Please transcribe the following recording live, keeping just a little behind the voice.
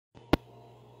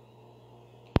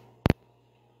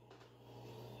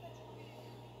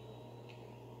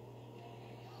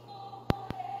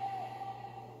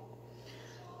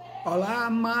Olá,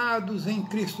 amados em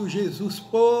Cristo Jesus,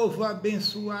 povo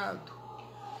abençoado,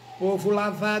 povo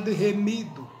lavado e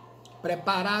remido,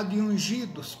 preparado e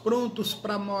ungidos, prontos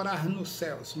para morar nos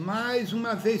céus. Mais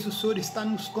uma vez o Senhor está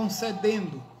nos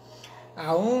concedendo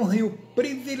a honra e o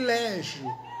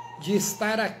privilégio de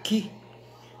estar aqui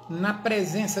na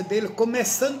presença dEle,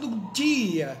 começando o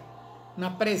dia na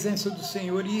presença do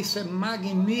Senhor, e isso é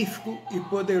magnífico e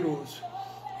poderoso.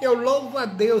 Eu louvo a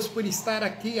Deus por estar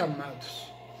aqui,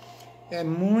 amados. É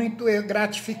muito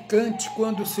gratificante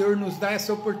quando o Senhor nos dá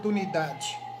essa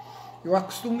oportunidade. Eu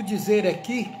costumo dizer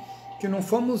aqui que não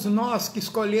fomos nós que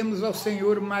escolhemos ao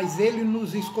Senhor, mas Ele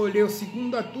nos escolheu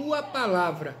segundo a Tua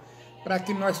palavra, para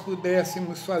que nós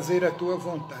pudéssemos fazer a Tua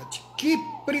vontade. Que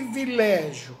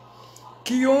privilégio,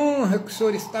 que honra que o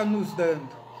Senhor está nos dando.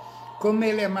 Como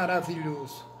Ele é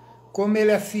maravilhoso, como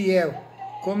Ele é fiel,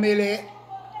 como Ele é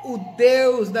o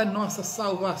Deus da nossa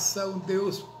salvação,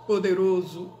 Deus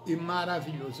poderoso e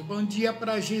maravilhoso. Bom dia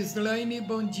para Gislaine,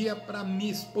 bom dia para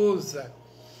minha esposa,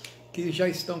 que já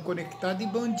estão conectados, e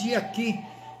bom dia aqui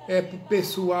para o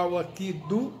pessoal aqui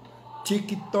do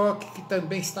TikTok, que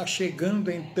também está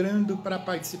chegando, entrando para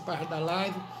participar da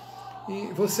live.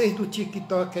 E vocês do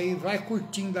TikTok aí, vai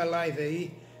curtindo a live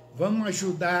aí, vamos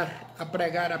ajudar a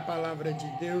pregar a palavra de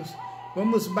Deus,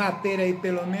 vamos bater aí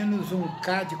pelo menos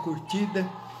 1K de curtida,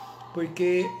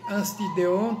 porque antes de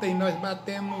ontem nós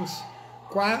batemos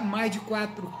mais de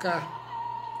 4K,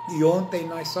 e ontem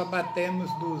nós só batemos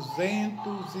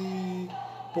 200 e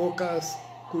poucas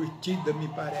curtidas, me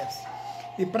parece.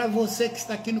 E para você que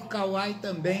está aqui no Kauai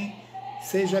também,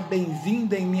 seja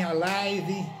bem-vindo em minha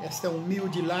live, esta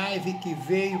humilde live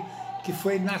que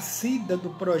foi nascida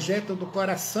do projeto do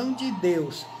coração de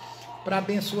Deus, para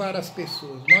abençoar as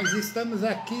pessoas. Nós estamos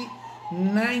aqui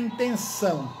na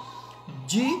intenção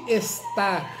de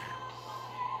estar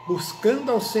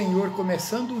buscando ao Senhor,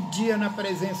 começando o dia na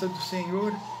presença do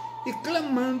Senhor e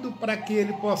clamando para que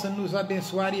Ele possa nos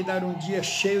abençoar e dar um dia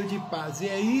cheio de paz. E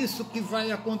é isso que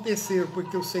vai acontecer,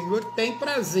 porque o Senhor tem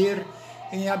prazer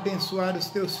em abençoar os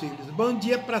teus filhos. Bom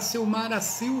dia para Silmara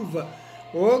Silva,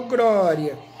 ô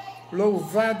glória,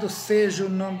 louvado seja o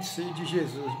nome de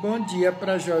Jesus. Bom dia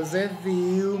para José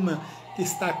Vilma, que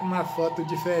está com uma foto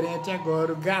diferente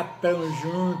agora, o gatão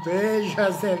junto. Ei,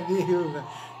 José Vilma,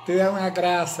 tu é uma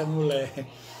graça, mulher.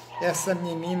 Essa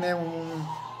menina é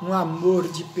um amor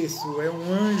de pessoa, é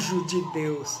um anjo de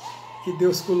Deus, que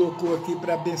Deus colocou aqui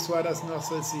para abençoar as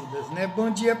nossas vidas, né? Bom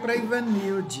dia para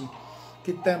Ivanilde,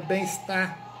 que também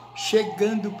está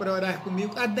chegando para orar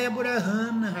comigo. A Débora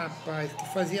Hanna, rapaz, que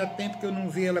fazia tempo que eu não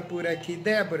vi ela por aqui.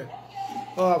 Débora,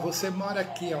 ó, você mora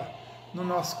aqui, ó, no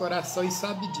nosso coração e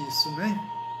sabe disso, né?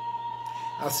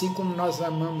 Assim como nós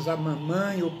amamos a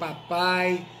mamãe, o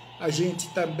papai, a gente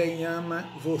também ama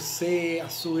você, a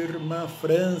sua irmã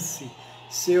France,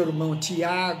 seu irmão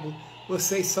Tiago.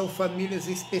 Vocês são famílias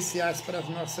especiais para as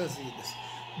nossas vidas.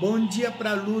 Bom dia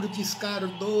para Lourdes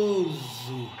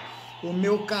Cardoso, o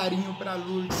meu carinho para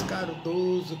Lourdes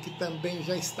Cardoso, que também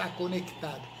já está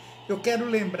conectado. Eu quero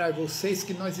lembrar vocês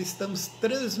que nós estamos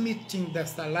transmitindo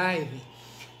esta live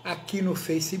aqui no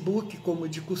Facebook, como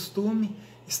de costume,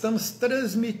 estamos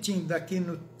transmitindo aqui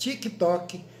no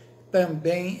TikTok,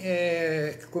 também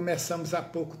começamos há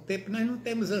pouco tempo. Nós não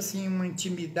temos assim uma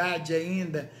intimidade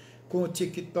ainda com o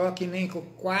TikTok nem com o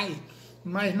Quai,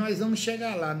 mas nós vamos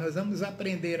chegar lá, nós vamos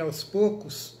aprender aos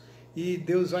poucos e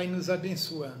Deus vai nos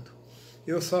abençoando.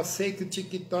 Eu só sei que o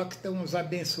TikTok tem uns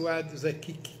abençoados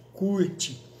aqui que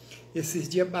curte. Esses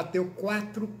dias bateu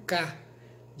 4K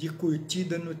de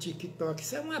curtida no TikTok.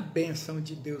 Isso é uma bênção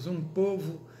de Deus, um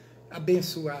povo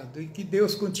abençoado. E que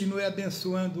Deus continue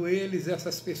abençoando eles,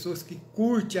 essas pessoas que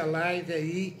curtem a live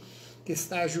aí, que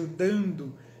está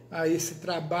ajudando a esse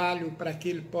trabalho para que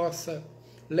ele possa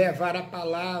levar a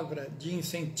palavra de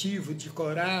incentivo, de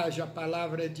coragem, a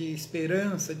palavra de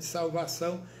esperança, de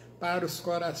salvação para os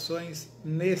corações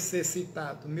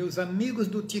necessitados. Meus amigos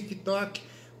do TikTok,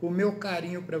 o meu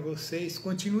carinho para vocês.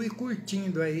 Continue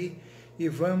curtindo aí e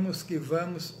vamos que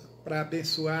vamos para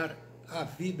abençoar a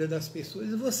vida das pessoas.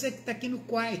 E você que está aqui no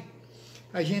Quai,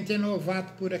 a gente é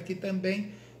novato por aqui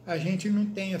também, a gente não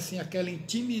tem assim aquela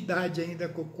intimidade ainda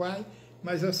com o Quai,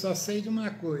 mas eu só sei de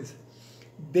uma coisa: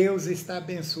 Deus está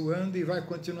abençoando e vai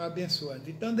continuar abençoando.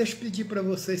 Então deixa eu pedir para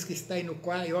vocês que estão aí no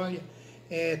Quai, olha,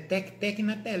 tec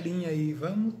na telinha aí,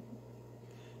 vamos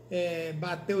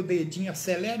bater o dedinho,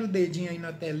 acelera o dedinho aí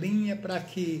na telinha para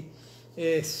que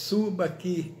suba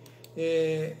aqui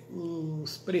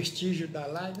os prestígios da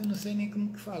live. Eu não sei nem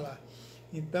como que falar.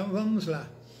 Então vamos lá.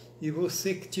 E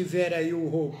você que tiver aí o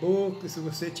robô, se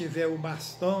você tiver o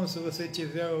bastão, se você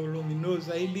tiver o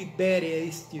luminoso aí, libere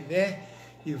aí se tiver,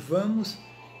 E vamos,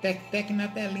 tec na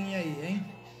telinha aí, hein?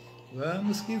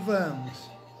 Vamos que vamos.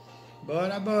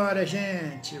 Bora, bora,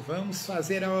 gente. Vamos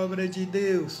fazer a obra de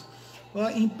Deus. Ó,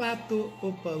 empatou.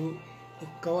 Opa, o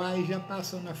Kawai já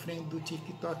passou na frente do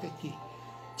TikTok aqui.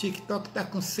 TikTok tá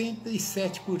com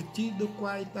 107 curtidas, o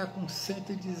Kawai tá com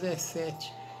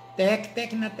 117.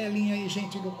 Tec na telinha aí,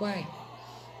 gente do Kawai.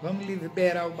 Vamos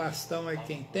liberar o bastão aí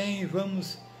quem tem.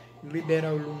 Vamos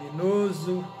liberar o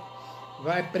luminoso.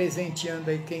 Vai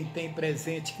presenteando aí quem tem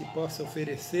presente que possa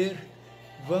oferecer.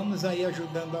 Vamos aí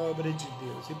ajudando a obra de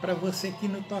Deus. E para você aqui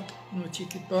no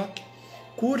TikTok,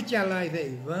 curte a live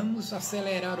aí. Vamos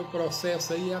acelerar o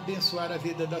processo aí e abençoar a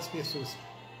vida das pessoas.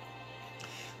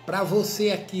 Para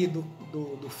você aqui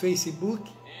do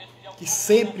Facebook, que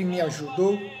sempre me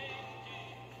ajudou,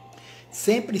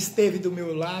 sempre esteve do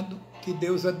meu lado, que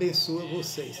Deus abençoe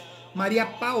vocês. Maria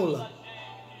Paula,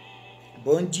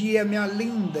 bom dia, minha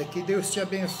linda, que Deus te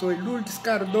abençoe. Lourdes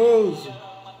Cardoso,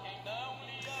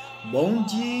 bom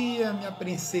dia, minha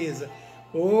princesa.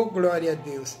 Oh, glória a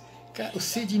Deus. O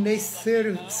Sidney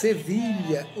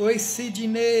Sevilha, oi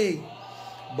Sidney,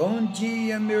 bom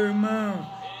dia, meu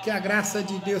irmão. Que a graça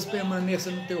de Deus permaneça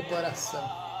no teu coração.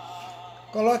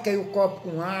 Coloque aí o copo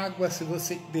com água, se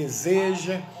você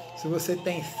deseja, se você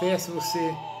tem fé, se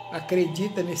você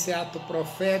acredita nesse ato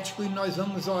profético, e nós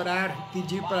vamos orar,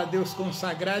 pedir para Deus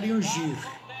consagrar e ungir,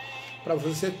 para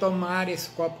você tomar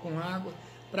esse copo com água,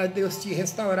 para Deus te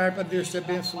restaurar, para Deus te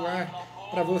abençoar,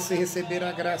 para você receber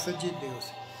a graça de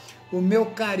Deus. O meu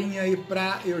carinho aí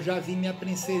eu já vi minha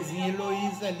princesinha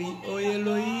Heloísa ali. Oi,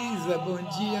 Heloísa, bom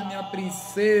dia, minha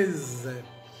princesa.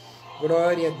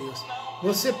 Glória a Deus.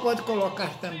 Você pode colocar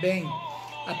também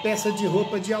a peça de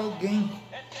roupa de alguém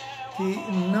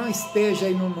que não esteja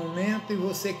aí no momento e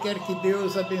você quer que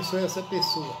Deus abençoe essa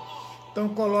pessoa. Então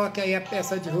coloque aí a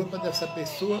peça de roupa dessa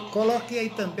pessoa, coloque aí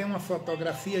também uma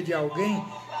fotografia de alguém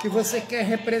que você quer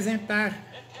representar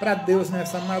para Deus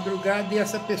nessa madrugada e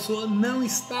essa pessoa não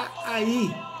está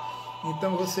aí.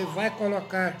 Então você vai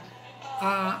colocar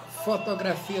a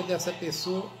fotografia dessa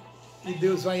pessoa e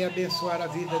Deus vai abençoar a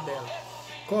vida dela.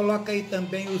 Coloca aí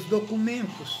também os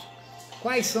documentos.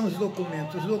 Quais são os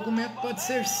documentos? Os documentos pode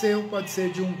ser seu, pode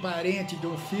ser de um parente, de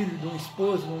um filho, de um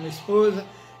esposo, de uma esposa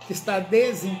que está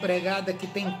desempregada, que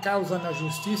tem causa na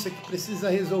justiça, que precisa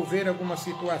resolver alguma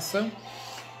situação.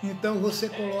 Então você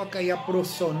coloca aí a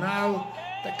profissional,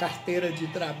 a carteira de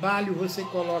trabalho, você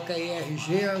coloca aí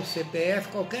RG, o CPF,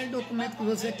 qualquer documento que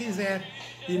você quiser.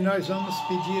 E nós vamos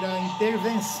pedir a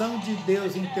intervenção de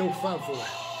Deus em teu favor.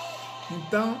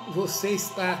 Então você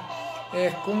está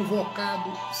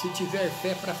convocado, se tiver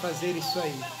fé, para fazer isso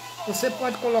aí. Você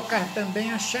pode colocar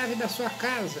também a chave da sua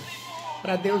casa,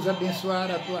 para Deus abençoar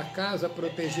a tua casa,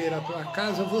 proteger a tua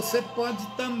casa. Você pode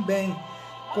também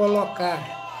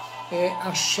colocar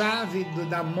a chave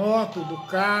da moto, do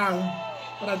carro,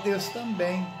 para Deus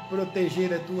também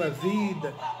proteger a tua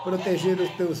vida, proteger os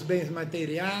teus bens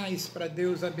materiais, para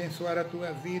Deus abençoar a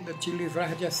tua vida, te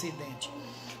livrar de acidente.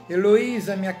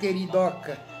 Heloísa, minha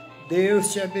queridoca,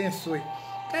 Deus te abençoe.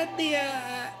 Cadê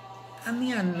a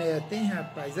minha neta, hein,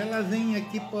 rapaz? Ela vem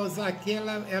aqui posar aqui,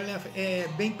 ela é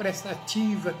bem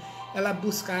prestativa, ela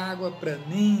busca água para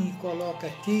mim, coloca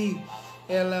aqui,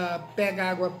 ela pega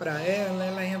água para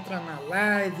ela entra na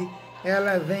live,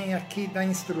 ela vem aqui dar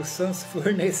instrução se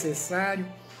for necessário.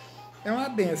 É uma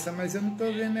benção, mas eu não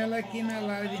estou vendo ela aqui na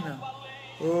live, não.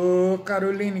 Ô,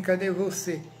 Caroline, cadê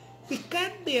você? E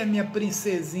cadê a minha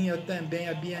princesinha também,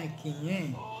 a Bianquinha,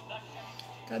 hein?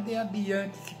 Cadê a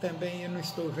Bianca, que também eu não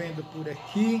estou vendo por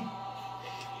aqui?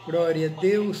 Glória a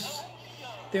Deus.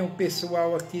 Tem um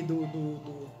pessoal aqui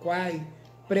do Quai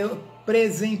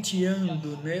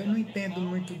presenteando, né? Eu não entendo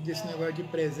muito desse negócio de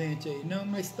presente aí, não,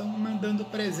 mas estão mandando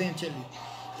presente ali.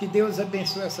 Que Deus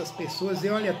abençoe essas pessoas. E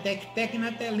olha, tec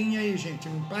na telinha aí, gente.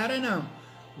 Não para, não.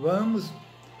 Vamos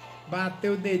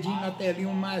bater o dedinho na telinha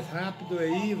o mais rápido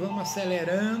aí. Vamos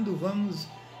acelerando, vamos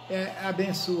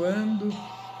abençoando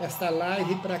esta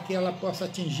live para que ela possa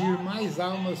atingir mais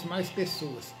almas, mais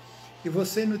pessoas. E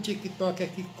você no TikTok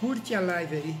aqui, curte a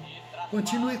live aí.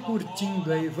 Continue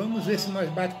curtindo aí. Vamos ver se nós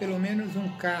bate pelo menos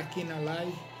 1K aqui na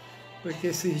live. Porque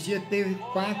esses dias teve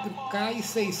 4K e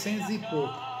 600 e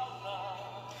pouco.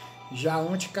 Já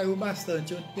ontem caiu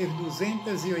bastante. Ontem teve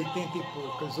 280 e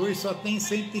poucas. Hoje só tem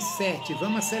 107.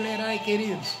 Vamos acelerar aí,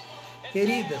 queridos.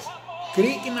 Queridas,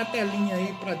 clique na telinha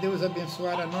aí para Deus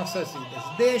abençoar as nossas vidas.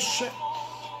 Deixa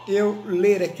eu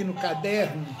ler aqui no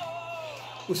caderno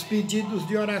os pedidos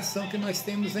de oração que nós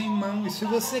temos em mão. E se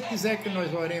você quiser que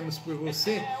nós oremos por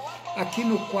você, aqui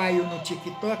no Quai ou no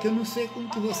TikTok, eu não sei como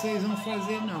que vocês vão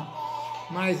fazer, não.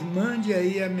 Mas mande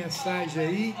aí a mensagem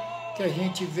aí que a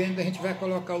gente vendo, a gente vai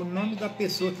colocar o nome da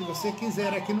pessoa que você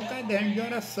quiser aqui no caderno de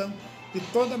oração. E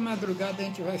toda madrugada a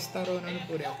gente vai estar orando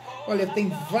por ela. Olha, tem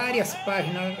várias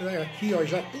páginas aqui, ó,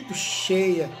 já tudo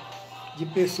cheia de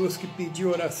pessoas que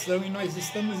pediram oração e nós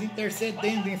estamos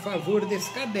intercedendo em favor desse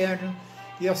caderno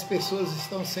e as pessoas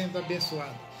estão sendo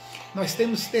abençoadas. Nós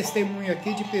temos testemunho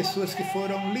aqui de pessoas que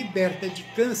foram libertas de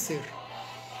câncer.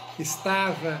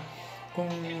 Estava com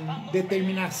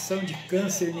determinação de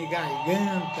câncer na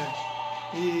garganta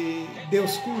e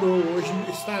Deus curou, hoje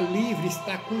está livre,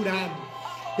 está curado.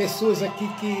 Pessoas aqui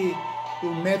que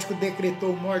o médico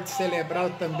decretou morte cerebral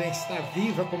também está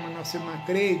viva, como a nossa irmã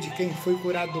Creide. Quem foi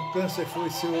curado do câncer foi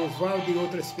o seu Oswaldo e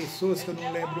outras pessoas, que eu não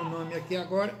lembro o nome aqui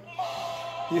agora.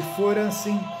 E foram,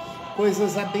 assim,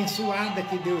 coisas abençoadas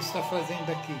que Deus está fazendo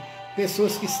aqui.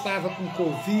 Pessoas que estavam com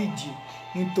Covid,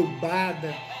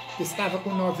 entubada, que estavam com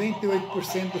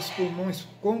 98% dos pulmões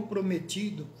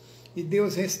comprometidos, e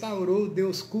Deus restaurou,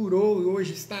 Deus curou, e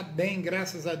hoje está bem,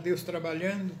 graças a Deus,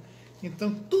 trabalhando.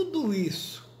 Então, tudo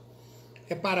isso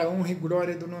é para a honra e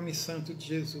glória do nome santo de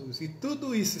Jesus. E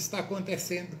tudo isso está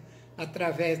acontecendo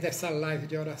através dessa live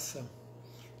de oração,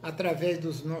 através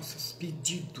dos nossos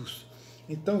pedidos.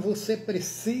 Então, você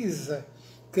precisa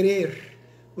crer,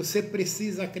 você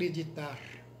precisa acreditar.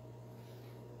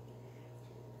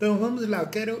 Então, vamos lá. Eu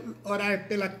quero orar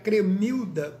pela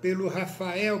Cremilda, pelo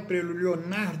Rafael, pelo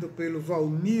Leonardo, pelo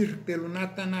Valmir, pelo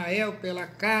Natanael, pela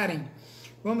Karen.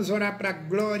 Vamos orar para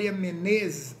Glória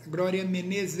Menezes. Glória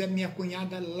Menezes é minha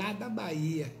cunhada lá da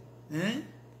Bahia. Né?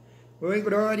 Oi,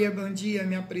 Glória, bom dia,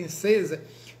 minha princesa.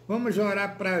 Vamos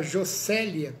orar para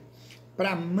Jocélia,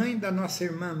 para a mãe da nossa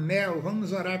irmã Mel.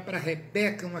 Vamos orar para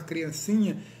Rebeca, uma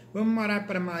criancinha. Vamos orar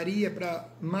para Maria, para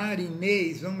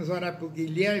Marinês. Vamos orar para o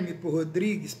Guilherme, para o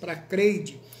Rodrigues, para a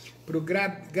Creide, para o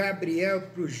Gabriel,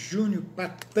 para o Júnior, para a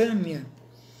Tânia,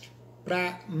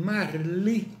 para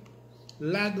Marli,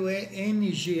 lá do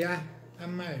NGA, a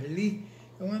Marli,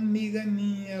 é uma amiga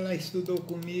minha, ela estudou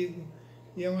comigo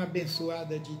e é uma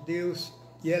abençoada de Deus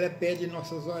e ela pede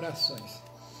nossas orações.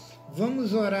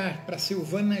 Vamos orar para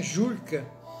Silvana Jurca,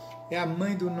 é a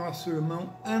mãe do nosso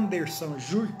irmão Anderson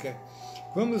Jurca.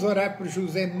 Vamos orar para o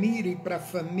José Miri, para a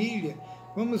família.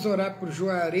 Vamos orar para o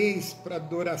Juarez, para a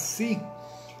Doraci,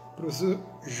 para o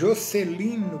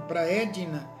Jocelino, para a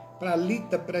Edna, para a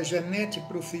Lita, para a Janete,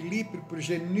 para o Felipe, para o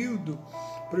Genildo,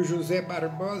 para o José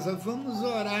Barbosa. Vamos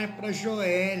orar para a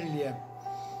Joélia,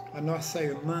 a nossa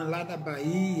irmã lá da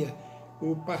Bahia,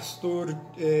 o pastor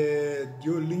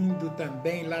Diolindo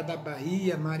também, lá da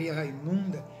Bahia, Maria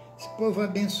Raimunda, esse povo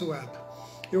abençoado.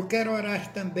 Eu quero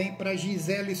orar também para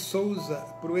Gisele Souza,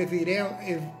 para o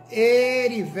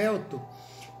Erivelto,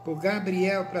 para o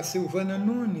Gabriel, para a Silvana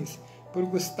Nunes, para o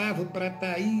Gustavo, para a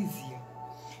Thaísia.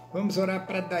 Vamos orar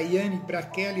para a Daiane, para a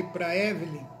Kelly, para a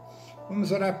Evelyn.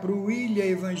 Vamos orar para o William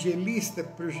Evangelista,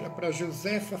 para a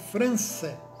Josefa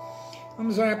França.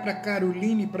 Vamos orar para a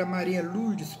Caroline, para a Maria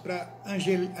Lourdes, para a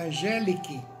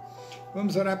Angélique.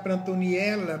 Vamos orar para a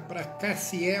Antoniela, para a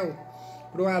Cassiel,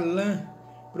 para o Alain,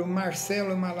 para o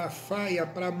Marcelo Malafaia,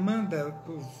 para a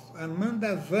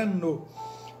Amanda Vano,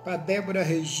 para a Débora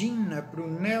Regina, para o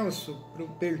Nelson, para o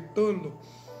Bertolo.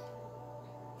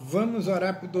 Vamos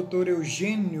orar para o doutor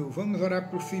Eugênio, vamos orar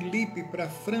para o Felipe, para a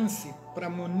Franci, para a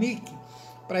Monique,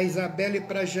 para a Isabela e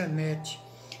para a Janete.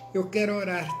 Eu quero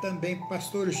orar também para o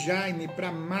pastor Jaime, para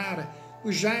a Mara.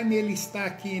 O Jaime, ele está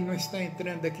aqui, não está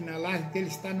entrando aqui na live, porque ele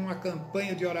está numa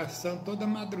campanha de oração toda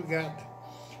madrugada.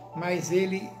 Mas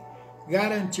ele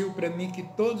garantiu para mim que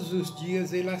todos os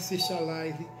dias ele assiste a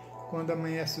live quando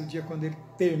amanhece o dia, quando ele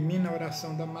termina a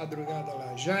oração da madrugada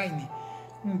lá. Jaime,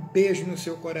 um beijo no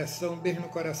seu coração, um beijo no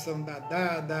coração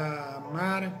da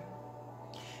Mara.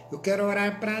 Eu quero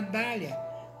orar para a Dália,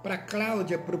 para a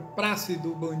Cláudia, para o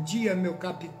Plácido, bom dia, meu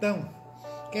capitão.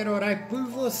 Quero orar por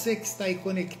você que está aí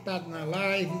conectado na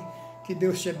live, que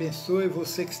Deus te abençoe,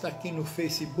 você que está aqui no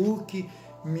Facebook,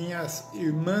 minhas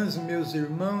irmãs, meus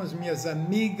irmãos, minhas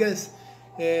amigas,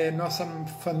 nossa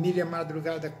família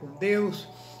Madrugada com Deus.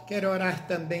 Quero orar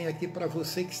também aqui para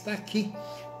você que está aqui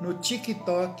no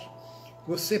TikTok.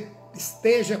 Você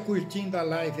esteja curtindo a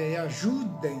live aí,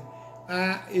 ajudem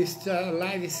a esta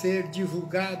live ser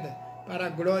divulgada para a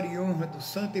glória e honra do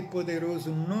santo e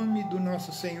poderoso nome do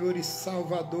nosso Senhor e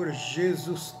Salvador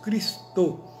Jesus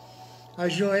Cristo. A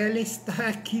Joélia está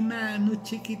aqui no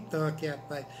TikTok,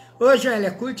 rapaz. Ô,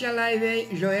 Joélia, curte a live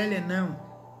aí. Joélia, não.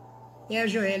 É a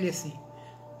Joélia, sim.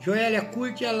 Joélia,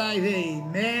 curte a live aí.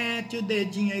 Mete o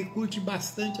dedinho aí, curte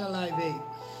bastante a live aí.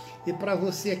 E para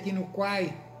você aqui no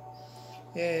Quai,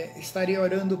 estarei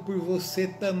orando por você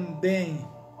também.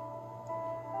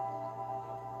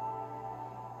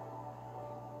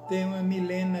 Tem uma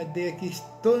Milena D aqui,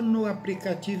 estou no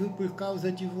aplicativo por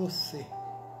causa de você.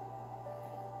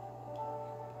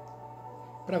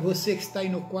 Para você que está aí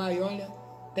no quai, olha,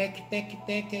 tec, tec,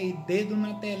 tec aí, dedo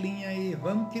na telinha aí,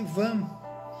 vamos que vamos.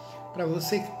 Para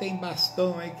você que tem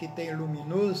bastão aí, que tem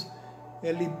luminoso,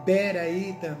 libera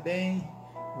aí também.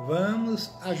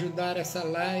 Vamos ajudar essa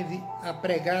live a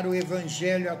pregar o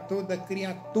evangelho a toda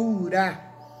criatura.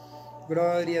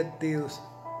 Glória a Deus.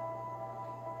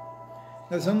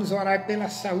 Nós vamos orar pela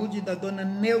saúde da dona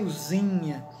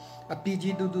Neuzinha, a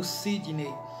pedido do Sidney.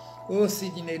 Ô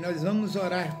Sidney, nós vamos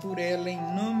orar por ela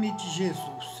em nome de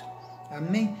Jesus.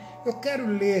 Amém? Eu quero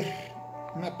ler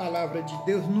uma palavra de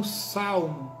Deus no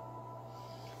Salmo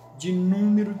de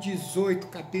número 18,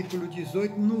 capítulo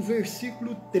 18, no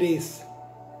versículo 3.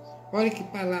 Olha que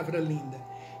palavra linda.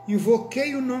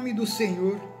 Invoquei o nome do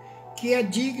Senhor, que é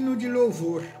digno de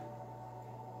louvor,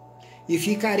 e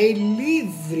ficarei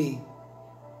livre.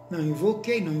 Não,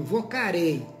 invoquei, não,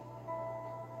 invocarei.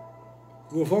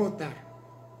 Vou voltar.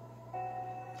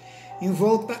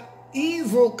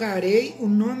 Invocarei o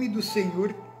nome do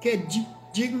Senhor, que é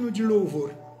digno de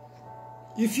louvor,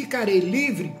 e ficarei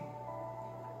livre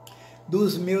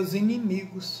dos meus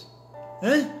inimigos.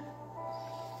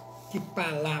 Que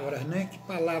palavra, né? Que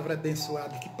palavra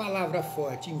abençoada, que palavra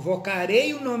forte.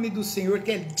 Invocarei o nome do Senhor,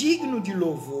 que é digno de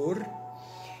louvor,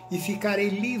 e ficarei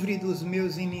livre dos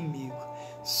meus inimigos.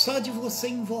 Só de você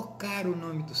invocar o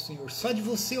nome do Senhor, só de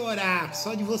você orar,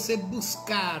 só de você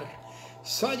buscar,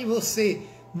 só de você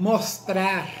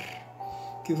mostrar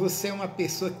que você é uma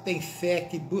pessoa que tem fé,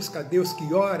 que busca a Deus,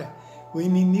 que ora, o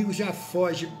inimigo já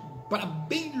foge para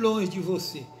bem longe de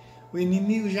você. O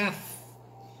inimigo já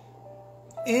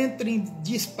entra em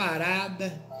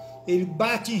disparada, ele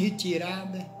bate em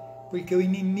retirada, porque o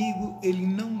inimigo, ele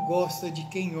não gosta de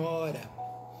quem ora.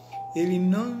 Ele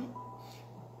não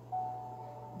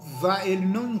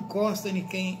encosta em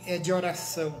quem é de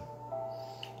oração,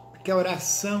 porque a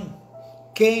oração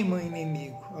queima o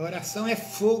inimigo, a oração é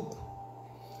fogo,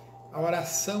 a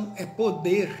oração é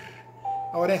poder,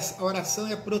 a oração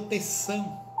é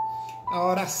proteção, a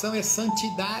oração é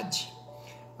santidade,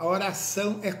 a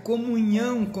oração é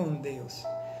comunhão com Deus.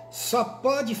 Só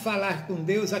pode falar com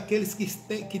Deus aqueles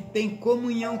que têm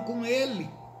comunhão com Ele.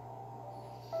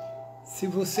 Se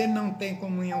você não tem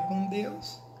comunhão com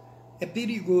Deus, é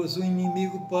perigoso, o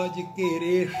inimigo pode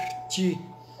querer te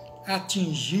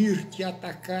atingir, te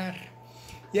atacar.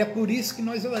 E é por isso que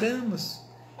nós oramos.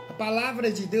 A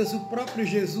palavra de Deus, o próprio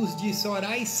Jesus disse,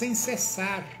 orai sem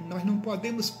cessar. Nós não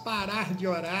podemos parar de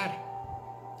orar.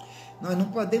 Nós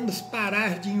não podemos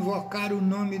parar de invocar o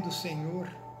nome do Senhor.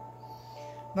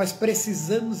 Nós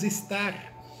precisamos estar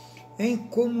em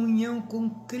comunhão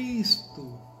com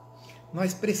Cristo.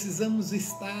 Nós precisamos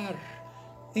estar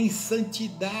em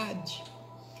santidade,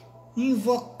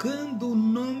 invocando o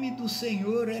nome do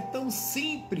Senhor. É tão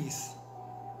simples.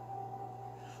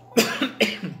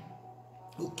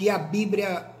 O que a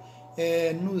Bíblia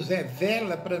nos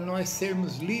revela para nós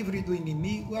sermos livres do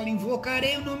inimigo. Olha,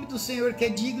 invocarei o nome do Senhor, que é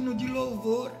digno de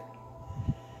louvor,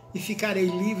 e ficarei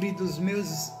livre dos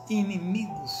meus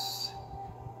inimigos.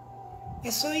 É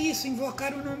só isso,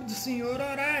 invocar o nome do Senhor,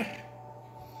 orar,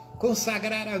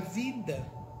 consagrar a vida,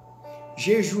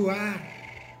 jejuar,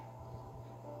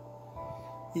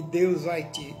 e Deus vai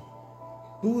te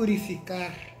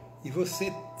purificar, e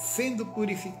você sendo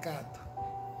purificado,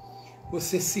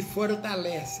 você se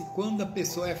fortalece. Quando a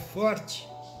pessoa é forte,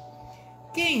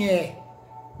 quem é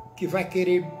que vai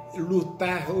querer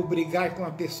lutar ou brigar com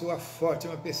uma pessoa forte,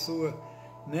 uma pessoa,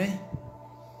 né?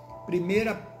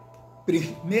 Primeiro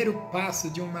passo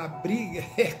de uma briga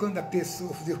é quando a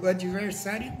pessoa vê o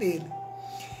adversário dele.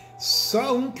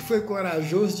 Só um que foi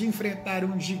corajoso de enfrentar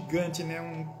um gigante, né?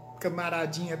 Um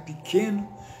camaradinha pequeno,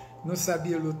 não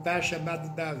sabia lutar,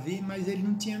 chamado Davi, mas ele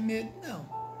não tinha medo,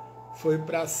 não. Foi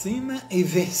para cima e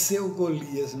venceu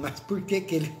Golias. Mas por que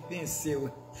ele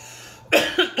venceu?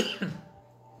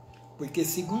 Porque,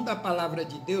 segundo a palavra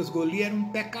de Deus, Golias era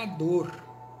um pecador.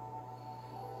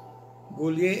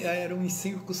 Golias era um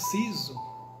incircunciso.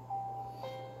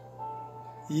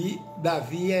 E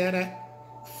Davi era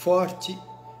forte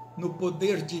no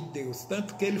poder de Deus.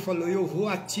 Tanto que ele falou, eu vou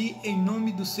a ti em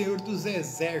nome do Senhor dos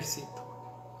Exércitos.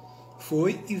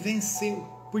 Foi e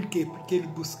venceu. Por quê? Porque ele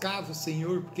buscava o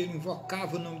Senhor, porque ele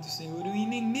invocava o nome do Senhor. E o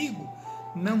inimigo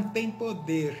não tem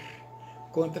poder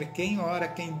contra quem ora,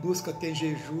 quem busca, quem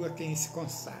jejua, quem se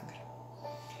consagra.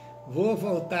 Vou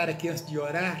voltar aqui antes de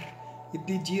orar e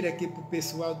pedir aqui para o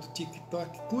pessoal do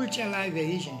TikTok, curte a live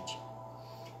aí, gente.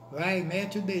 Vai,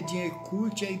 mete o dedinho aí,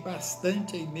 curte aí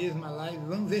bastante aí mesmo a live.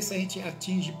 Vamos ver se a gente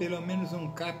atinge pelo menos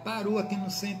 1K. Parou aqui no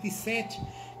 107.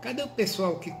 Cadê o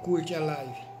pessoal que curte a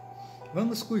live?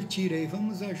 Vamos curtir aí,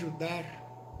 vamos ajudar.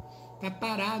 Tá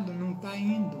parado, não tá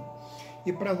indo.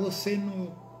 E para você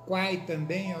no Quai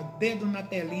também, ó, dedo na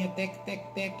telinha, tec,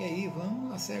 tec, tec aí,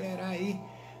 vamos acelerar aí,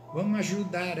 vamos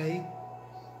ajudar aí.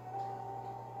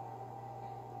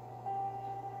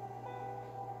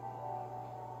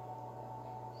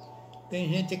 Tem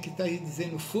gente aqui que está aí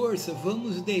dizendo, força,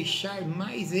 vamos deixar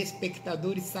mais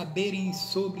espectadores saberem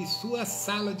sobre sua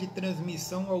sala de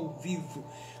transmissão ao vivo.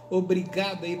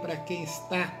 Obrigado aí para quem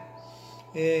está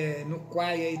no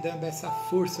Quai aí, dando essa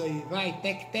força aí. Vai,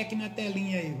 tec, tec na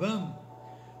telinha aí,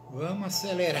 vamos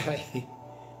acelerar aí.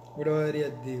 Glória a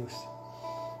Deus.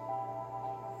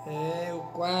 O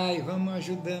Quai, vamos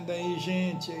ajudando aí,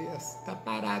 gente. Está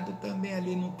parado também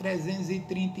ali no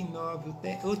 339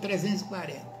 ou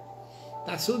 340.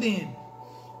 Tá subindo,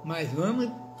 mas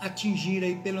vamos atingir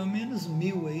aí pelo menos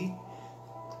 1000 aí,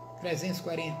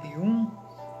 341,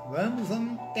 vamos,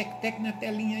 tec, tec na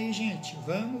telinha aí, gente,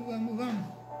 vamos,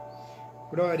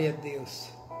 glória a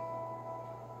Deus.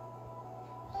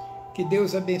 Que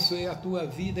Deus abençoe a tua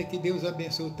vida, que Deus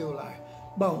abençoe o teu lar.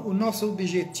 Bom, o nosso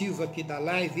objetivo aqui da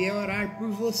live é orar por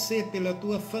você, pela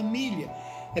tua família,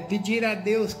 é pedir a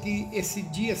Deus que esse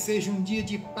dia seja um dia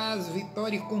de paz,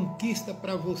 vitória e conquista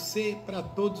para você, para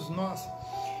todos nós.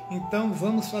 Então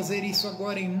vamos fazer isso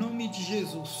agora em nome de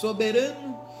Jesus,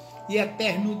 soberano e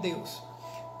eterno Deus,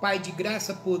 Pai de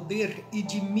graça, poder e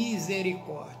de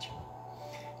misericórdia.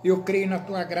 Eu creio na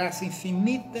tua graça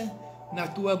infinita, na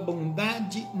tua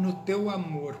bondade, no teu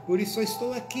amor. Por isso eu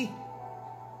estou aqui,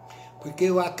 porque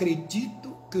eu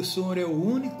acredito que o Senhor é o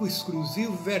único,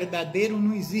 exclusivo, verdadeiro,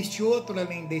 não existe outro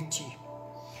além de ti.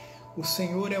 O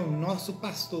Senhor é o nosso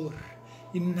pastor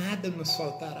e nada nos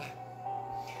faltará.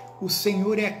 O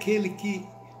Senhor é aquele que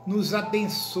nos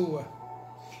abençoa,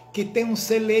 que tem um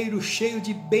celeiro cheio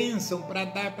de bênção para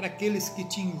dar para aqueles que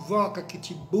te invocam, que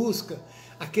te buscam,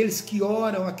 aqueles que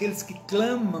oram, aqueles que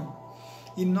clamam.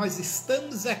 E nós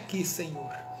estamos aqui,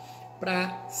 Senhor,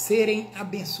 para serem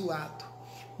abençoados.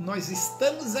 Nós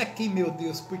estamos aqui, meu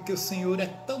Deus, porque o Senhor é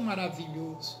tão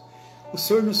maravilhoso. O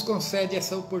Senhor nos concede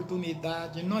essa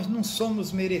oportunidade. Nós não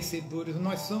somos merecedores,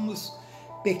 nós somos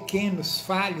pequenos,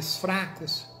 falhos,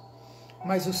 fracos,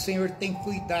 mas o Senhor tem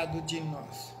cuidado de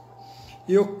nós.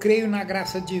 Eu creio na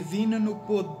graça divina, no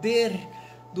poder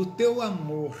do teu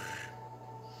amor.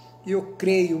 Eu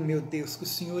creio, meu Deus, que o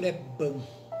Senhor é bom,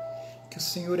 que o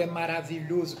Senhor é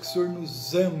maravilhoso, que o Senhor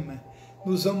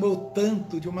nos amou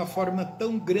tanto, de uma forma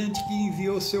tão grande, que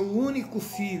enviou seu único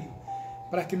Filho,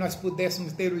 para que nós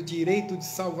pudéssemos ter o direito de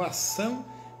salvação,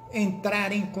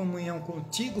 entrar em comunhão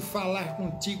contigo, falar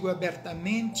contigo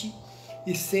abertamente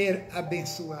e ser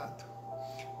abençoado.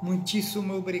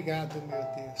 Muitíssimo obrigado, meu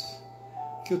Deus.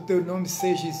 Que o teu nome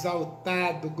seja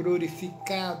exaltado,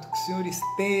 glorificado, que o Senhor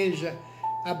esteja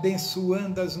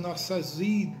abençoando as nossas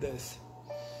vidas,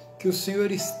 que o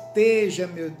Senhor esteja,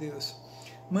 meu Deus,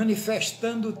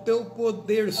 manifestando o teu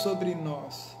poder sobre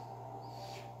nós,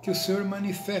 que o Senhor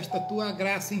manifesta a tua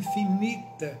graça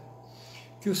infinita,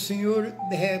 que o Senhor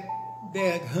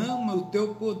derrama o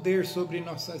teu poder sobre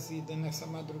nossas vidas nessa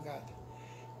madrugada.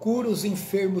 Cura os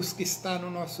enfermos que estão no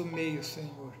nosso meio,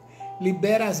 Senhor.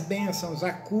 Libera as bênçãos,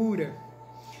 a cura,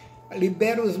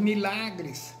 libera os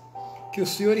milagres, que o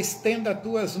Senhor estenda as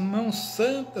tuas mãos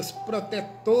santas,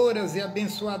 protetoras e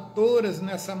abençoadoras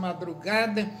nessa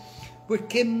madrugada,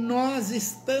 porque nós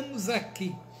estamos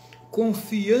aqui,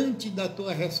 confiante da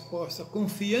tua resposta,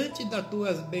 confiante das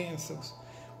tuas bênçãos,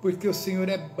 porque o Senhor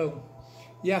é bom,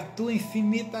 e a tua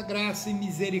infinita graça e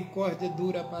misericórdia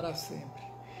dura para sempre.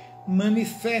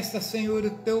 Manifesta, Senhor, o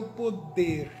teu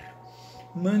poder,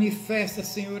 manifesta,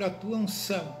 Senhor, a tua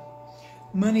unção,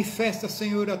 manifesta,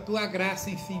 Senhor, a tua graça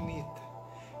infinita,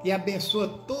 e abençoa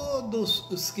todos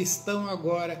os que estão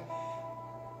agora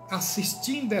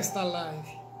assistindo esta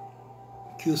live.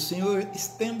 Que o Senhor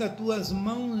estenda as tuas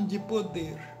mãos de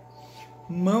poder,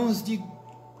 mãos de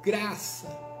graça,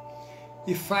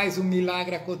 e faz o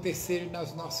milagre acontecer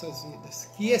nas nossas vidas.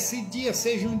 Que esse dia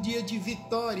seja um dia de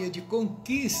vitória, de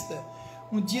conquista,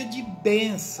 um dia de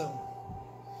bênção.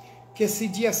 Que esse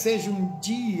dia seja um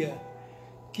dia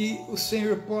que o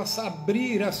Senhor possa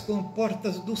abrir as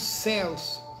comportas dos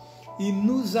céus e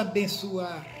nos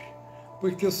abençoar,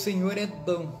 porque o Senhor é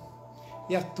bom.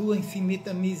 E a tua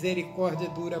infinita misericórdia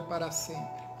dura para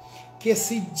sempre. Que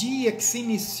esse dia que se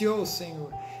iniciou,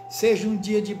 Senhor, seja um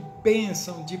dia de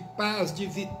bênção, de paz, de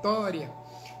vitória,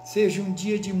 seja um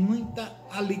dia de muita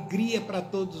alegria para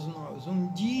todos nós, um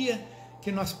dia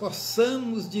que nós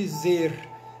possamos dizer,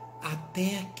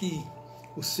 até aqui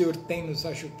o Senhor tem nos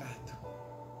ajudado.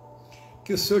 Que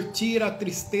que o Senhor tira a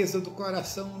tristeza do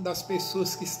coração das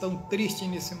pessoas que estão tristes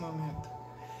nesse momento.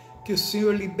 Que o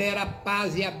Senhor libera a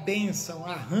paz e a bênção,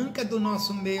 arranca do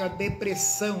nosso meio a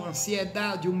depressão, a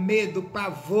ansiedade, o medo, o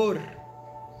pavor.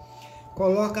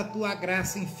 Coloca a tua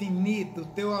graça infinita, o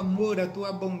teu amor, a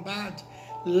tua bondade.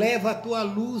 Leva a tua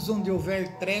luz onde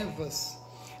houver trevas.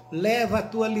 Leva a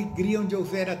tua alegria onde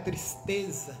houver a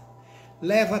tristeza.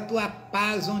 Leva a tua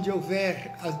paz onde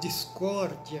houver a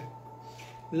discórdia.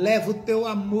 Leva o teu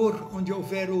amor onde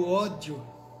houver o ódio.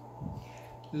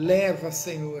 Leva,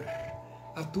 Senhor,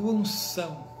 a tua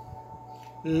unção.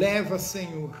 Leva,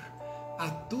 Senhor, as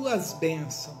tuas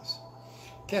bênçãos.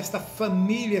 Que esta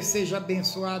família seja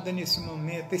abençoada nesse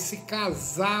momento. Esse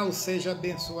casal seja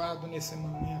abençoado nesse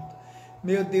momento.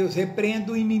 Meu Deus,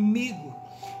 repreenda o inimigo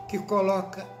que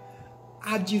coloca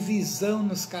a divisão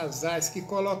nos casais, que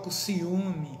coloca o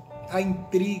ciúme, a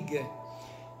intriga,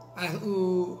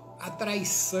 a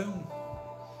traição.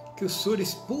 Que o Senhor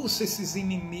expulsa esses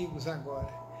inimigos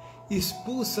agora.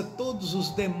 Expulsa todos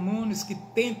os demônios que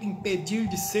tentam impedir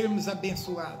de sermos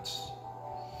abençoados.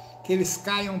 Que eles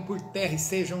caiam por terra e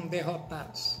sejam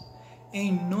derrotados.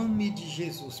 Em nome de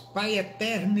Jesus, Pai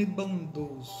eterno e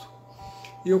bondoso,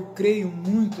 eu creio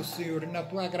muito, Senhor, na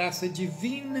tua graça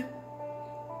divina.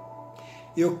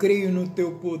 Eu creio no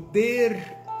teu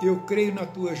poder, eu creio na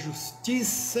tua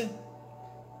justiça.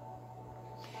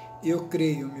 Eu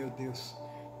creio, meu Deus,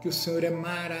 que o Senhor é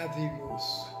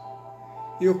maravilhoso.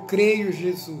 Eu creio,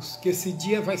 Jesus, que esse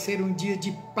dia vai ser um dia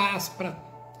de paz para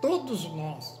todos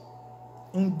nós.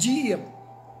 Um dia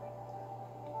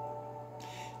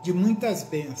de muitas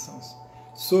bênçãos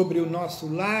sobre o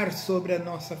nosso lar, sobre a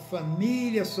nossa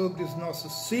família, sobre os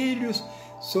nossos filhos,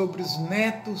 sobre os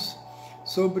netos,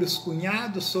 sobre os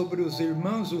cunhados, sobre os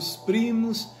irmãos, os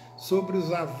primos, sobre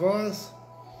os avós.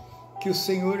 Que o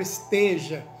Senhor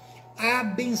esteja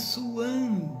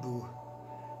abençoando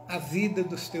a vida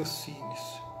dos teus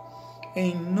filhos.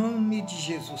 Em nome de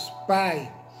Jesus,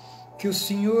 Pai, que o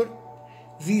Senhor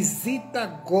visita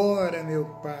agora, meu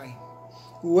Pai,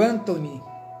 o Anthony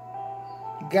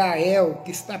Gael,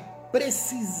 que está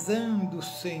precisando,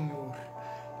 Senhor,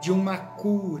 de uma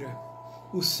cura.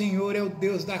 O Senhor é o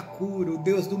Deus da cura, o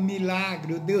Deus do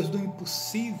milagre, o Deus do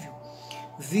impossível.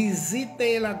 Visita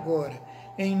ele agora,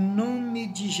 em nome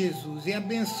de Jesus. E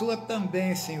abençoa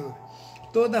também, Senhor,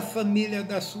 toda a família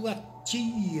da sua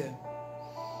tia,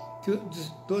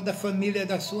 toda a família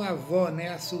da sua avó, né,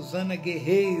 a Suzana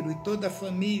Guerreiro, e toda a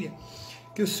família.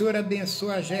 Que o Senhor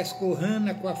abençoe a Jéssica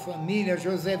Ohana com a família, a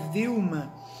José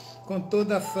Vilma com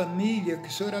toda a família. Que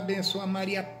o Senhor abençoe a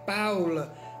Maria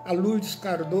Paula, a Lourdes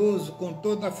Cardoso com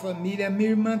toda a família, a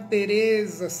minha irmã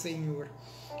Tereza, Senhor.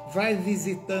 Vai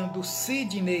visitando o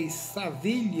Sidney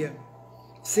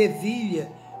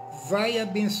Sevilha, vai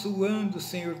abençoando,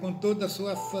 Senhor, com toda a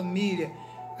sua família.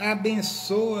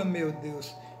 Abençoa, meu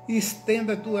Deus.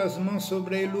 Estenda tuas mãos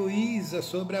sobre a Heloísa,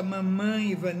 sobre a mamãe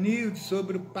Ivanilde,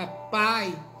 sobre o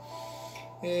papai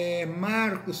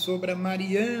Marcos, sobre a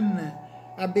Mariana.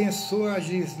 Abençoa a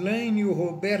Gislaine, o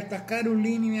Roberto, a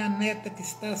Carolina, minha neta que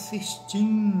está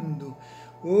assistindo.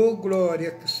 Oh,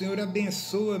 glória, que o Senhor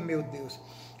abençoa, meu Deus.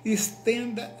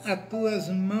 Estenda as tuas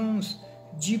mãos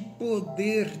de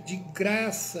poder, de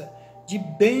graça, de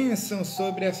bênção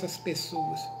sobre essas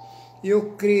pessoas.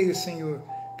 Eu creio, Senhor,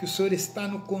 que o Senhor está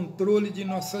no controle de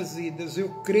nossas vidas. Eu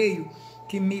creio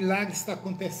que milagre está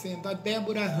acontecendo. A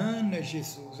Débora Hanna,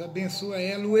 Jesus, abençoa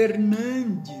ela. O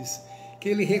Hernandes, que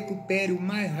ele recupere o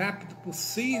mais rápido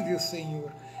possível,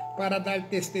 Senhor, para dar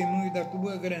testemunho da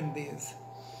tua grandeza.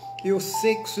 Eu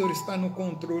sei que o Senhor está no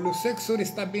controle, eu sei que o Senhor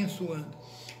está abençoando.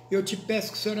 Eu te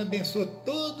peço que o Senhor abençoe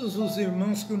todos os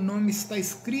irmãos que o nome está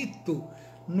escrito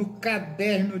no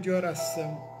caderno de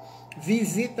oração.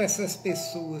 Visita essas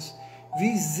pessoas.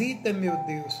 Visita, meu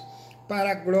Deus,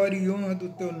 para a glória e honra do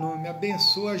teu nome.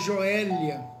 Abençoa a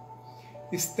Joélia.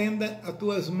 Estenda as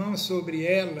tuas mãos sobre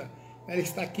ela. Ela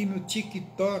está aqui no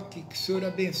TikTok. Que o Senhor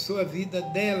abençoe a vida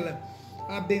dela.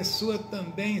 Abençoa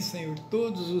também, Senhor,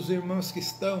 todos os irmãos que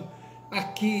estão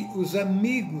aqui, os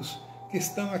amigos que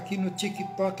estão aqui no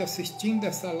TikTok assistindo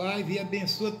essa live. E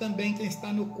abençoa também quem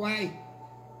está no Quai.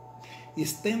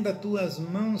 Estenda as tuas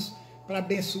mãos para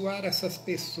abençoar essas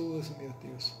pessoas, meu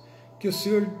Deus. Que o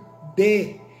Senhor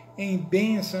dê em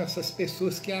bênção essas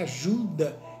pessoas que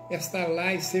ajudam esta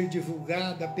live ser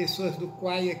divulgada, pessoas do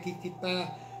Quai aqui que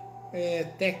está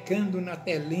tecando na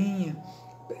telinha,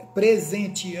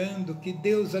 presenteando. Que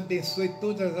Deus abençoe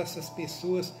todas essas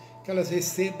pessoas, que elas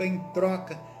recebam em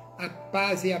troca a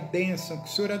paz e a bênção. Que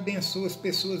o Senhor abençoe as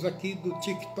pessoas aqui do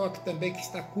TikTok também que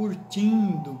está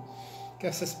curtindo, que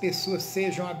essas pessoas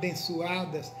sejam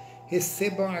abençoadas,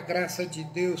 recebam a graça de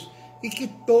Deus e que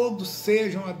todos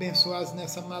sejam abençoados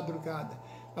nessa madrugada.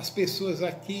 As pessoas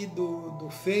aqui do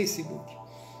Facebook,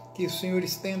 que o Senhor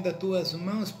estenda as tuas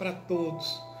mãos para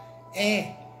todos,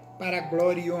 para a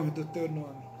glória e honra do teu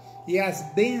nome. E as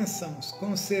bênçãos,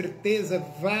 com certeza,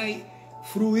 vai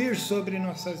fruir sobre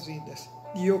nossas vidas.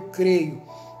 E eu creio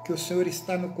que o Senhor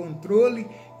está no controle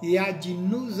e há de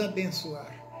nos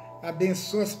abençoar.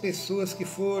 Abençoa as pessoas que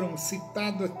foram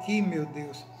citadas aqui, meu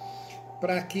Deus,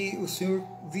 para que o Senhor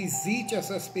visite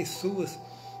essas pessoas,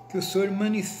 que o Senhor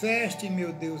manifeste,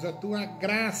 meu Deus, a tua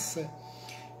graça,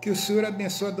 que o Senhor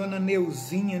abençoe a dona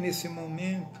Neuzinha nesse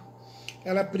momento.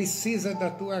 Ela precisa da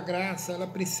tua graça, ela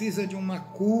precisa de uma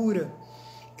cura,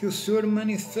 que o Senhor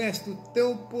manifeste o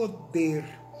teu poder,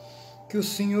 que o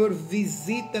Senhor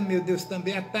visita, meu Deus,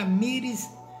 também a Tamires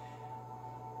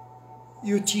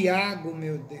e o Tiago,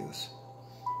 meu Deus,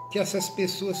 que essas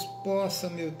pessoas possam,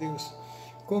 meu Deus,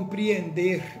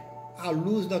 compreender a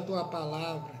luz da tua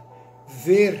palavra,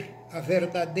 ver a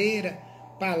verdadeira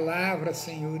palavra,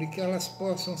 Senhor, e que elas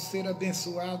possam ser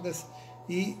abençoadas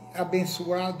e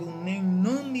abençoado em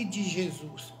nome de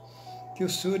Jesus. Que o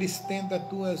Senhor estenda as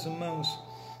tuas mãos,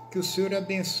 que o Senhor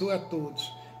abençoe a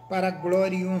todos, para a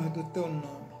glória e honra do teu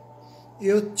nome.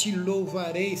 Eu te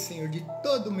louvarei, Senhor, de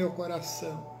todo o meu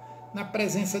coração. Na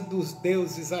presença dos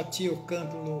deuses, a ti eu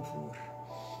canto louvor.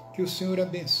 Que o Senhor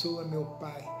abençoe, meu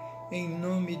Pai, em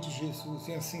nome de Jesus,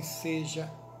 e assim seja.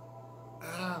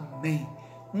 Amém.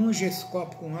 Unge esse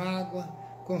copo com água,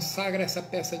 consagra essa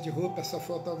peça de roupa, essa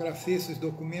fotografia, esses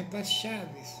documentos, as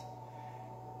chaves,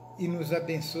 e nos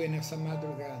abençoe nessa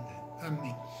madrugada.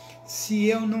 Amém. Se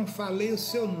eu não falei o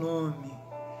seu nome,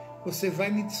 você vai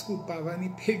me desculpar, vai me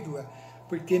perdoar,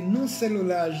 porque num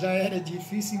celular já era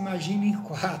difícil, imagine em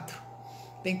 4.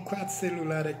 Tem 4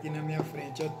 celulares aqui na minha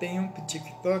frente. Eu tenho um para o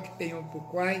TikTok, tenho um para o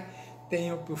Quai,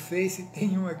 tenho um para o Face e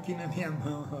tenho um aqui na minha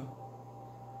mão. Ó.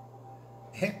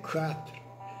 É 4.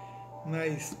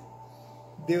 Mas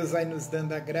Deus vai nos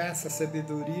dando a graça, a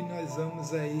sabedoria e nós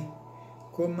vamos aí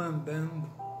comandando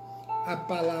a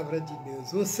palavra de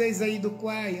Deus. Vocês aí do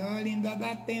Quai, olha, ainda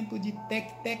dá tempo de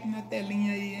tec-tec na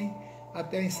telinha aí, hein?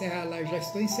 Até eu encerrar lá. Eu já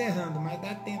estou encerrando, mas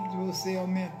dá tempo de você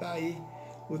aumentar aí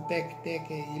o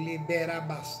tec-tec aí, liberar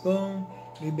bastão,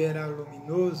 liberar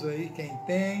luminoso aí, quem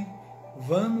tem.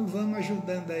 Vamos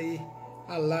ajudando aí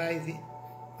a live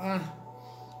a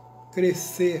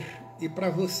crescer. E para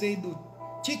você do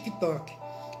TikTok,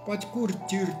 pode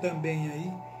curtir também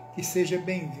aí, que seja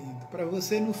bem-vindo. Para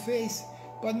você no Face,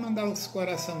 pode mandar os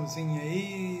coraçãozinhos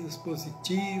aí, os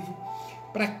positivos.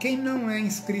 Para quem não é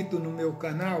inscrito no meu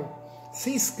canal,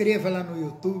 se inscreva lá no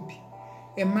YouTube.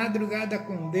 É Madrugada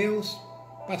com Deus,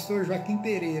 Pastor Joaquim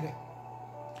Pereira.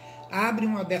 Abre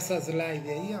uma dessas lives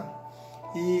aí, ó,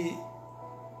 e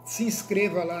se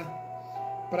inscreva lá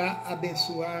para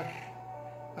abençoar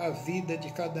a vida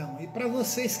de cada um. E para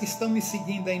vocês que estão me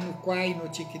seguindo aí no Quai e no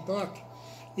TikTok,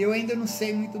 eu ainda não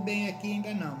sei muito bem aqui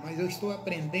ainda não, mas eu estou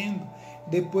aprendendo.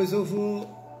 Depois eu vou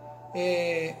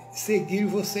seguir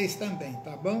vocês também,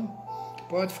 tá bom?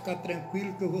 Pode ficar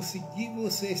tranquilo que eu vou seguir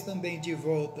vocês também de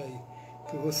volta aí.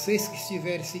 Que vocês que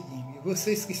estiverem seguindo. E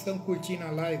vocês que estão curtindo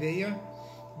a live aí, ó,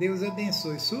 Deus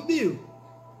abençoe. Subiu!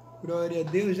 Glória a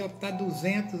Deus, já está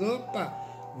 200. Opa!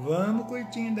 Vamos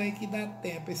curtindo aí que dá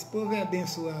tempo. Esse povo é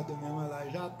abençoado mesmo lá.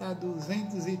 Já está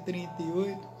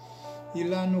 238. E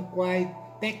lá no Quai,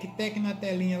 tec-tec na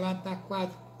telinha, lá está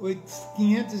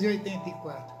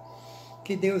 584.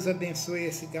 Que Deus abençoe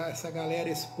essa galera,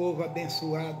 esse povo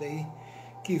abençoado aí,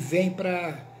 que vem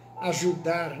para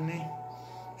ajudar, né?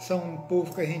 São um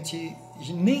povo que a gente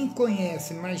nem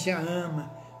conhece, mas já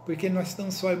ama, porque nós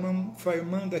estamos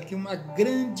formando aqui uma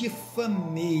grande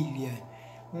família,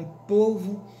 um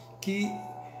povo que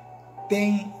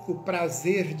tem o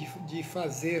prazer de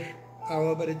fazer a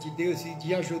obra de Deus e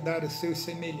de ajudar os seus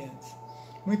semelhantes.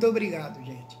 Muito obrigado,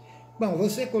 gente. Bom,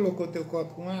 você colocou teu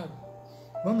copo com água?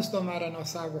 Vamos tomar a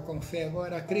nossa água com fé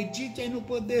agora. Acredite aí no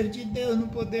poder de Deus, no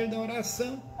poder da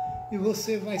oração, e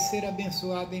você vai ser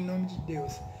abençoado em nome de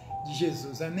Deus, de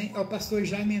Jesus. Amém? O pastor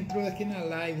Jaime entrou aqui na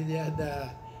live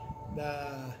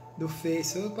do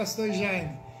Face. Ô, pastor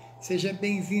Jaime, seja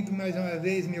bem-vindo mais uma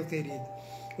vez, meu querido.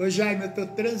 Ô, Jaime, eu estou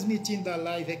transmitindo a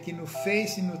live aqui no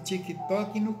Face, no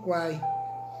TikTok e no Quai.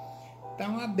 Tá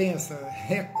uma benção.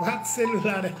 É 4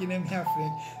 celulares aqui na minha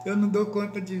frente. Eu não dou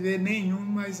conta de ver nenhum,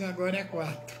 mas agora é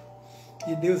 4.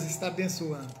 E Deus está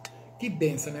abençoando. Que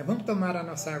benção, né? Vamos tomar a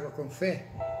nossa água com fé?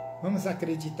 Vamos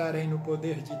acreditar aí no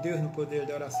poder de Deus, no poder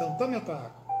da oração. Tome a tua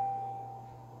água.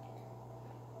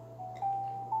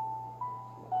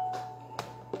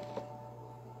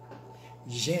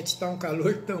 Gente, está um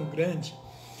calor tão grande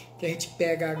que a gente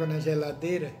pega água na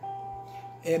geladeira,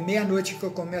 é meia-noite que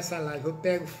eu começo a live, eu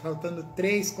pego faltando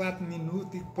 3, 4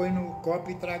 minutos e põe no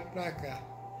copo e trago para cá.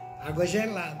 Água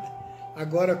gelada.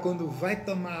 Agora, quando vai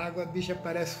tomar água, a bicha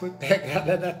parece que foi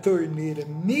pegada da torneira.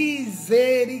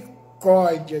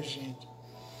 Misericórdia, gente.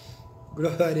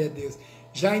 Glória a Deus.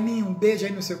 Jaiminho, um beijo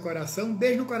aí no seu coração. Um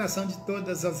beijo no coração de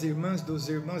todas as irmãs, dos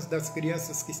irmãos, das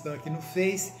crianças que estão aqui no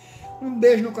Face. Um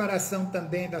beijo no coração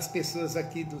também das pessoas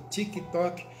aqui do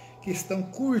TikTok que estão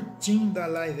curtindo a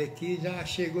live aqui. Já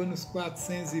chegou nos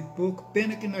 400 e pouco.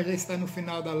 Pena que nós já estamos no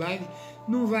final da live.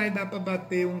 Não vai dar para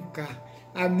bater 1K.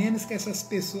 A menos que essas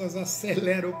pessoas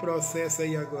acelerem o processo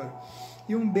aí agora.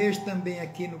 E um beijo também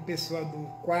aqui no pessoal do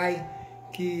Quai,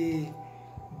 que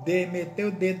meteu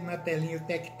o dedo na telinha, o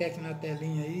tec-tec na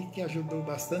telinha aí, que ajudou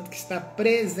bastante, que está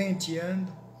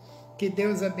presenteando. Que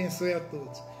Deus abençoe a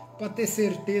todos. Pode ter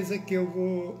certeza que eu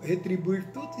vou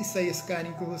retribuir tudo isso aí, esse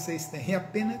carinho que vocês têm. É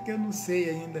pena que eu não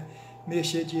sei ainda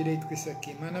mexer direito com isso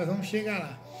aqui, mas nós vamos chegar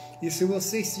lá. E se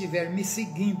vocês estiverem me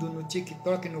seguindo no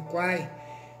TikTok, no Quai,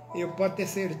 eu posso ter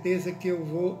certeza que eu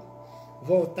vou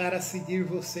voltar a seguir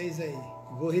vocês aí.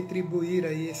 Vou retribuir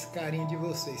aí esse carinho de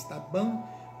vocês, tá bom?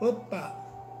 Opa,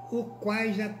 o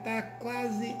Quai já está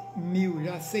quase 1000,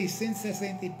 já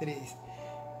 663.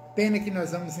 Pena que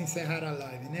nós vamos encerrar a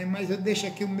live, né? Mas eu deixo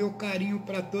aqui o meu carinho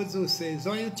para todos vocês.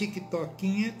 Olha o TikTok,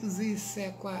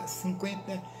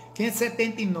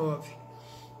 579.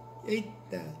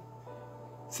 Eita,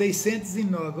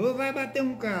 609. Ou vai bater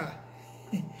 1K.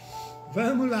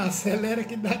 Vamos lá, acelera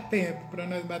que dá tempo para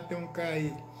nós bater 1K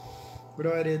aí.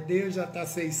 Glória a Deus, já está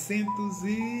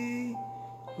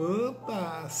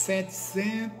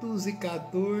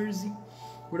 714.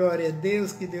 Glória a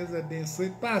Deus, que Deus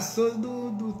abençoe. Passou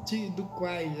do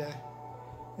Quai já.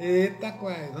 Eita,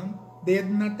 Quai, vamos,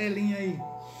 dedo na telinha aí.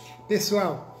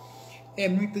 Pessoal, é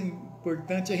muito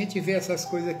importante a gente ver essas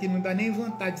coisas aqui. Não dá nem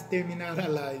vontade de terminar a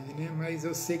live, né? Mas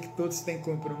eu sei que todos têm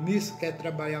compromisso, quer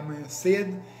trabalhar amanhã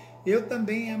cedo. Eu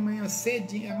também amanhã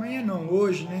cedinho, amanhã não,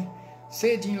 hoje, né?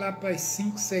 Cedinho lá para as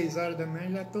 5, 6 horas da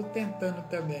manhã, já estou tentando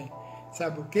também.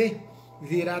 Sabe o quê?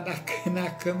 Virar na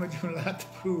cama de um lado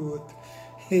para o outro.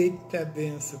 Eita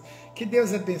benção. Que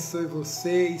Deus abençoe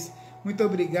vocês. Muito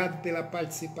obrigado pela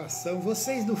participação.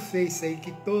 Vocês do Face aí,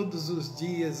 que todos os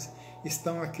dias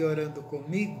estão aqui orando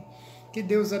comigo, que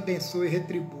Deus abençoe e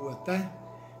retribua, tá?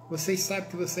 Vocês sabem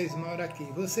que vocês moram aqui.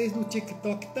 Vocês no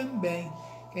TikTok também,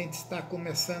 que a gente está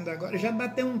começando agora. Já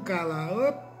bateu 1K lá.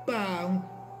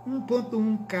 Opa!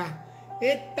 1.1K.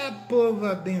 Eita povo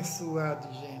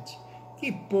abençoado, gente. Que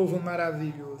povo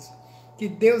maravilhoso. Que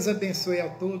Deus abençoe a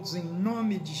todos em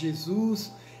nome de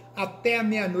Jesus. Até a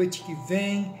meia-noite que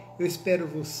vem. Eu espero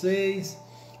vocês.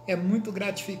 É muito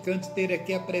gratificante ter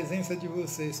aqui a presença de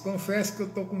vocês. Confesso que eu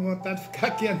estou com vontade de ficar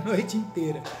aqui a noite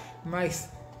inteira. Mas,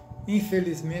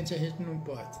 infelizmente, a gente não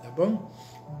pode, tá bom?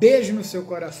 Beijo no seu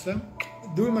coração.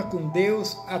 Durma com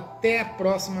Deus. Até a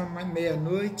próxima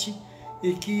meia-noite.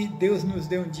 E que Deus nos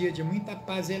dê um dia de muita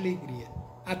paz e alegria.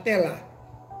 Até lá.